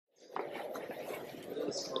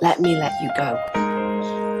let me let you go.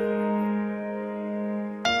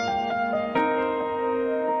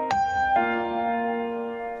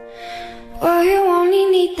 Well, you only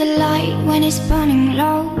need the light when it's burning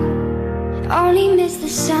low. Only miss the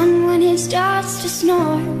sun when it starts to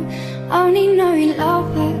snow. Only know you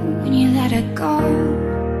love her when you let her go.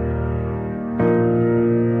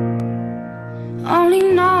 Only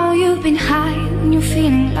know you've been high when you're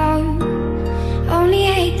feeling low. Only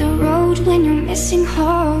hate the road when you're missing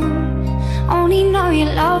home. Only know you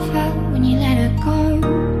love her when you let her go.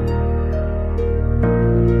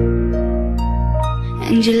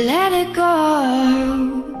 And you let her go.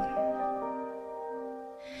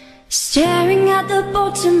 Staring at the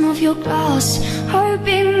bottom of your glass,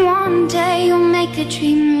 hoping one day you'll make a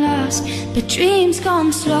dream last. But dreams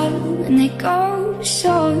come slow and they go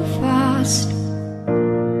so fast.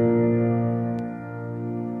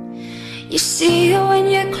 You see her when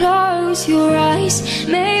you close your eyes.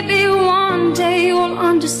 Maybe one day you'll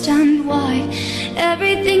understand why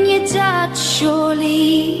everything you touch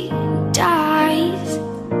surely dies.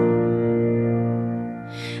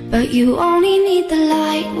 But you only need the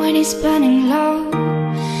light when it's burning low.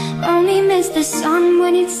 Only miss the sun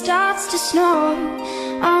when it starts to snow.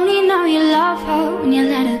 Only know you love her when you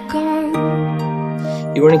let her go.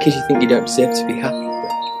 You're running because you think you don't deserve to be happy.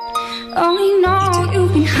 Only know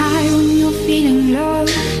you've been high when you're feeling low.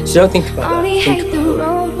 So don't think about Only that. Think hate the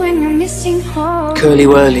road when you're missing home. curly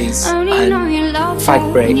whirlies Only know you love and fag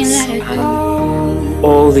her when you breaks let her and go.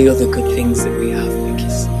 all the other good things that we have,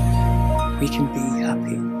 because we can be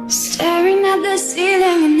happy. Staring at the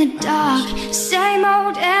ceiling in the dark, same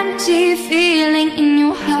old empty feeling in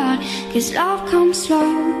your heart. 'Cause love comes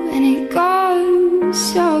slow and it goes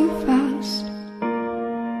so fast.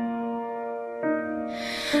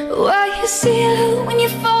 Well, you see her when you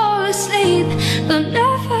fall asleep, but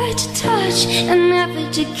never to touch and never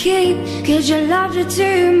to keep. 'Cause you loved her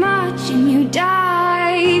too much and you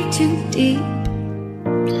dive too deep.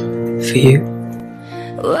 For you.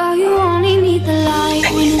 Well, you only need the light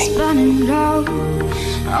when it's burning low.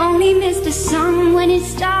 Only miss the sun when it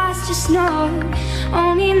starts to snow.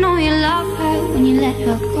 Only know you love her when you let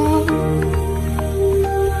her go.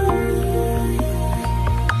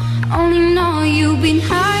 Only know you've been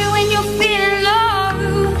high when you're feeling low.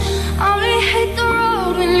 Only hate the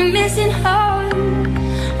road when you're missing home.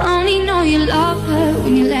 Only know you love her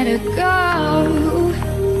when you let her go.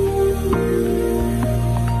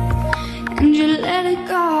 And you let her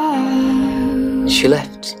go. She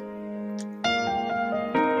left.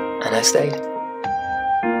 And I stayed.